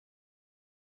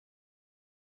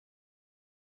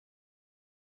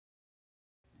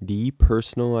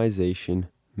Depersonalization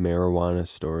marijuana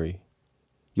story.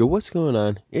 Yo, what's going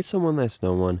on? It's someone that's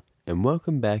no one, and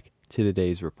welcome back to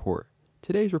today's report.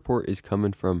 Today's report is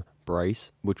coming from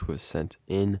Bryce, which was sent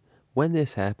in when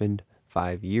this happened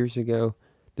 5 years ago.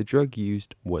 The drug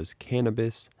used was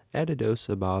cannabis at a dose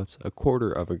about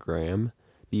 1/4 of a gram.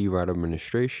 The route of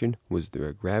administration was through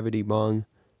a gravity bong.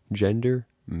 Gender,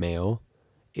 male.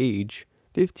 Age,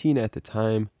 15 at the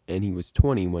time, and he was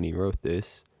 20 when he wrote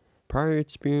this. Prior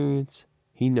experience,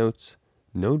 he notes,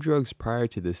 no drugs prior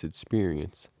to this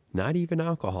experience, not even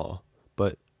alcohol,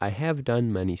 but I have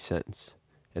done many since.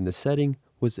 And the setting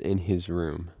was in his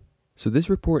room. So this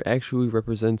report actually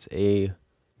represents a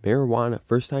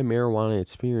first-time marijuana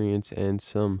experience and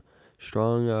some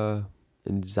strong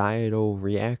anxietal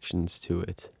reactions to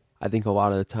it. I think a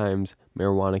lot of the times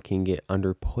marijuana can get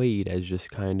underplayed as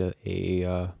just kind of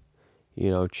a,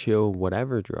 chill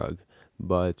whatever drug.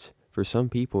 But for some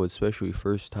people, especially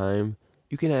first time,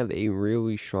 you can have a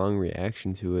really strong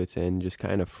reaction to it and just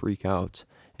kind of freak out.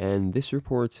 And this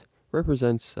report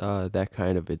represents that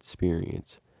kind of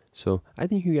experience. So I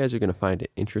think you guys are going to find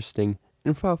it interesting.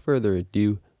 And without further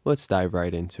ado, let's dive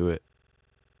right into it.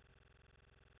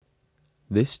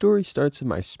 This story starts in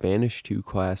my Spanish 2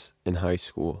 class in high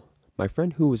school. My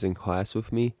friend who was in class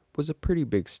with me was a pretty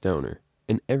big stoner,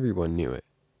 and everyone knew it.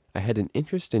 I had an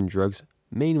interest in drugs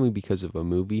mainly because of a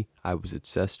movie I was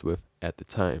obsessed with at the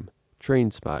time,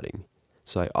 Trainspotting,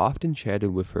 so I often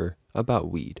chatted with her about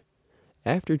weed.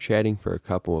 After chatting for a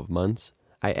couple of months,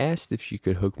 I asked if she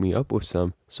could hook me up with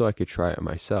some so I could try it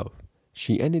myself.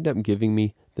 She ended up giving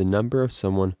me the number of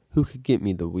someone who could get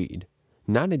me the weed.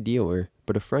 Not a dealer,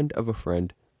 but a friend of a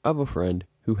friend of a friend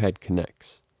who had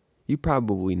connects. You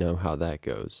probably know how that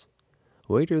goes.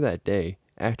 Later that day,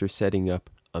 after setting up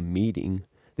a meeting,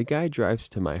 the guy drives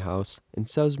to my house and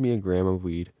sells me a gram of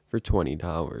weed for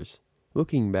 $20.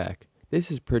 Looking back, this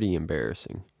is pretty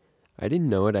embarrassing. I didn't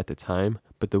know it at the time,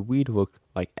 but the weed looked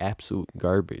like absolute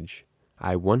garbage.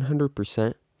 I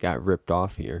 100% got ripped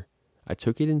off here. I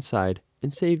took it inside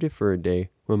and saved it for a day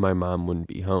when my mom wouldn't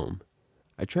be home.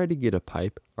 I tried to get a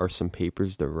pipe or some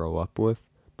papers to roll up with,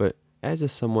 but as a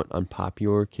somewhat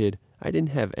unpopular kid, I didn't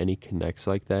have any connects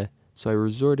like that, so I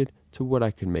resorted to what I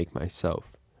could make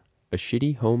myself. A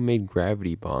shitty homemade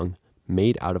gravity bong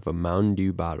made out of a Mountain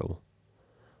Dew bottle.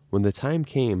 When the time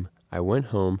came, I went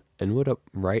home and lit up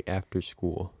right after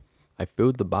school. I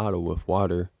filled the bottle with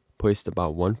water, placed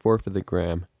about 1/4 of the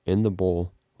gram in the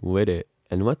bowl, lit it,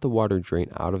 and let the water drain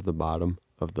out of the bottom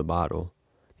of the bottle.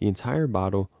 The entire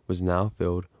bottle was now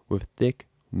filled with thick,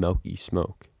 milky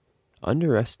smoke.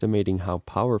 Underestimating how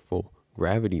powerful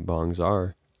gravity bongs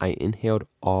are, I inhaled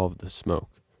all of the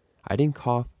smoke. I didn't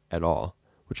cough at all,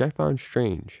 which I found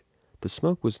strange. The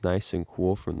smoke was nice and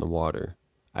cool from the water.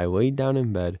 I laid down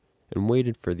in bed and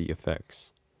waited for the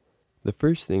effects. The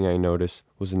first thing I noticed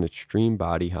was an extreme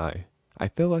body high. I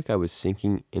felt like I was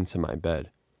sinking into my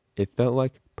bed. It felt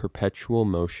like perpetual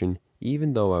motion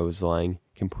even though I was lying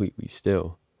completely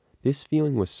still. This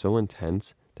feeling was so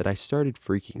intense that I started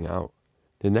freaking out.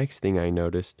 The next thing I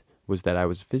noticed was that I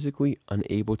was physically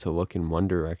unable to look in one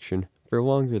direction for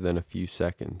longer than a few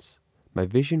seconds. My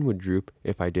vision would droop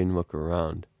if I didn't look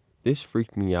around. This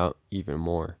freaked me out even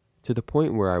more, to the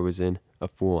point where I was in a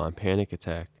full-on panic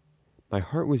attack. My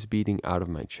heart was beating out of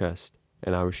my chest,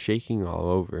 and I was shaking all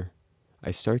over.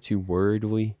 I started to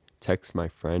worriedly text my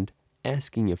friend,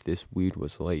 asking if this weed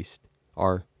was laced,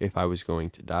 or if I was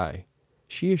going to die.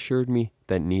 She assured me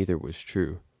that neither was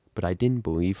true, but I didn't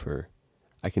believe her.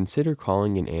 I considered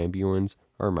calling an ambulance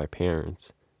or my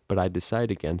parents, but I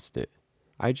decided against it.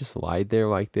 I just lied there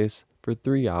like this for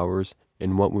 3 hours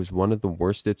in what was one of the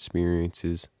worst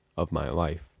experiences of my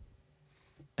life.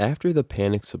 After the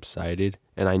panic subsided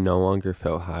and I no longer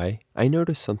felt high, I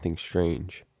noticed something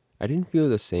strange. I didn't feel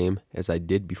the same as I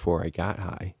did before I got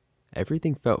high.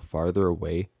 Everything felt farther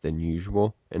away than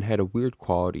usual and had a weird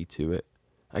quality to it.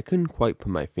 I couldn't quite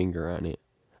put my finger on it.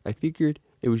 I figured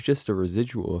it was just a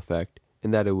residual effect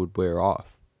and that it would wear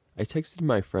off. I texted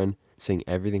my friend saying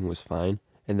everything was fine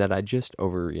and that I just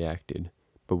overreacted.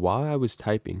 But while I was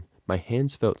typing, my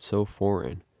hands felt so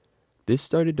foreign. This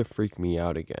started to freak me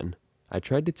out again. I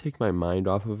tried to take my mind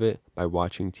off of it by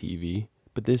watching TV,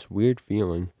 but this weird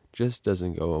feeling just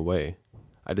doesn't go away.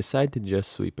 I decided to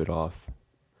just sleep it off.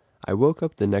 I woke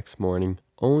up the next morning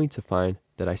only to find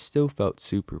that I still felt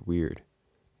super weird.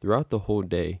 Throughout the whole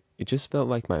day, it just felt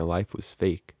like my life was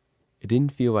fake. It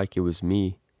didn't feel like it was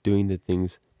me doing the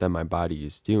things that my body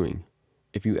is doing.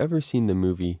 If you ever seen the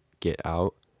movie Get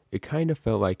Out, it kind of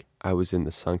felt like I was in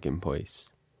the sunken place.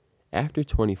 After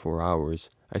 24 hours,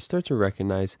 I start to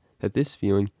recognize that this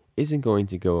feeling isn't going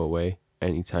to go away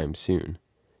anytime soon.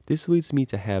 This leads me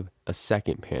to have a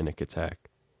second panic attack.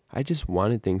 I just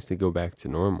wanted things to go back to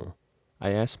normal.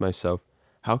 I asked myself,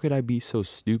 how could I be so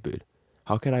stupid?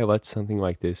 How could I let something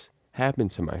like this happen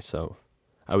to myself?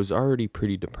 I was already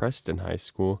pretty depressed in high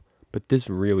school, but this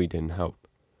really didn't help.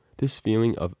 This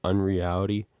feeling of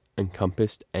unreality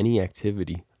encompassed any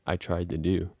activity I tried to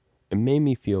do. It made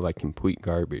me feel like complete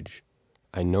garbage.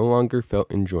 I no longer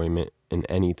felt enjoyment in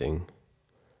anything.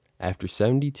 After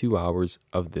 72 hours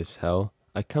of this hell,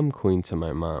 I come clean to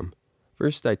my mom.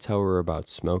 First I tell her about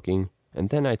smoking, and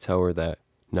then I tell her that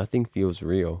nothing feels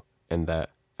real and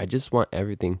that I just want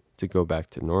everything to go back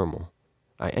to normal.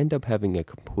 I end up having a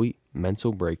complete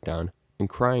mental breakdown and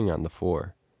crying on the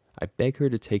floor. I beg her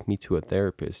to take me to a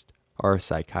therapist or a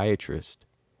psychiatrist.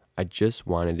 I just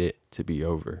wanted it to be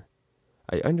over.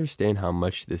 I understand how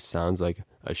much this sounds like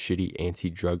a shitty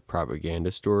anti-drug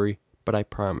propaganda story, but I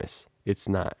promise, it's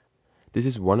not. This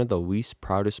is one of the least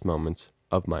proudest moments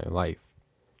of my life.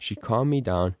 She calmed me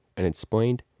down and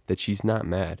explained that she's not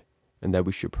mad, and that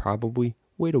we should probably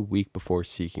wait a week before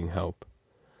seeking help.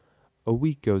 A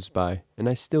week goes by, and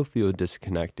I still feel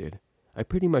disconnected. I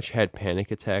pretty much had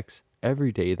panic attacks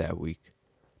every day that week.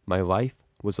 My life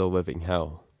was a living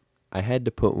hell. I had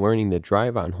to put learning to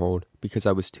drive on hold because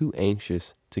I was too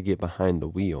anxious to get behind the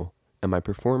wheel, and my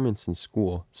performance in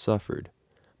school suffered.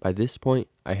 By this point,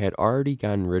 I had already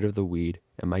gotten rid of the weed,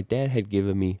 and my dad had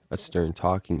given me a stern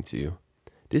talking to.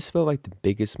 This felt like the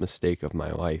biggest mistake of my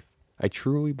life. I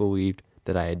truly believed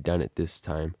that I had done it this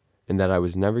time, and that I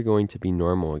was never going to be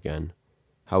normal again.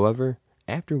 However,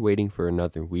 after waiting for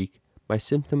another week, my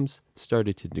symptoms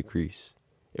started to decrease.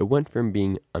 It went from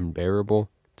being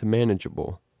unbearable to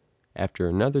manageable. After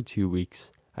another 2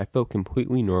 weeks, I felt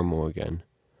completely normal again.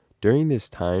 During this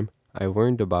time, I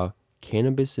learned about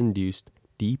cannabis-induced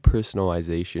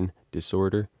depersonalization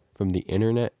disorder from the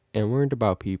internet and learned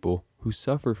about people who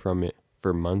suffer from it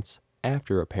for months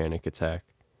after a panic attack.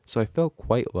 So I felt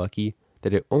quite lucky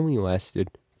that it only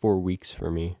lasted 4 weeks for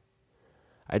me.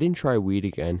 I didn't try weed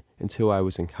again until I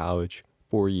was in college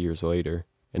 4 years later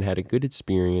and had a good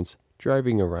experience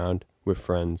driving around with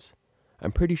friends.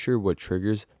 I'm pretty sure what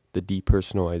triggers the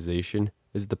depersonalization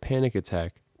is the panic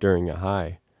attack during a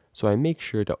high, so I make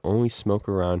sure to only smoke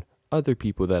around other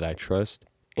people that I trust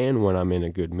and when I'm in a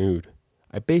good mood.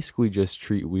 I basically just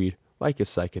treat weed like a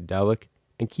psychedelic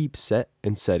and keep set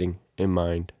and setting in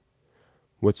mind.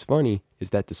 What's funny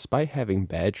is that despite having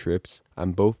bad trips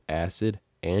on both acid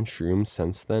and shrooms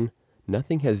since then,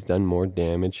 nothing has done more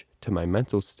damage to my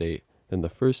mental state than the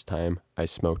first time I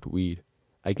smoked weed.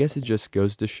 I guess it just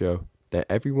goes to show that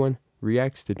everyone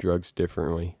reacts to drugs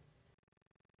differently.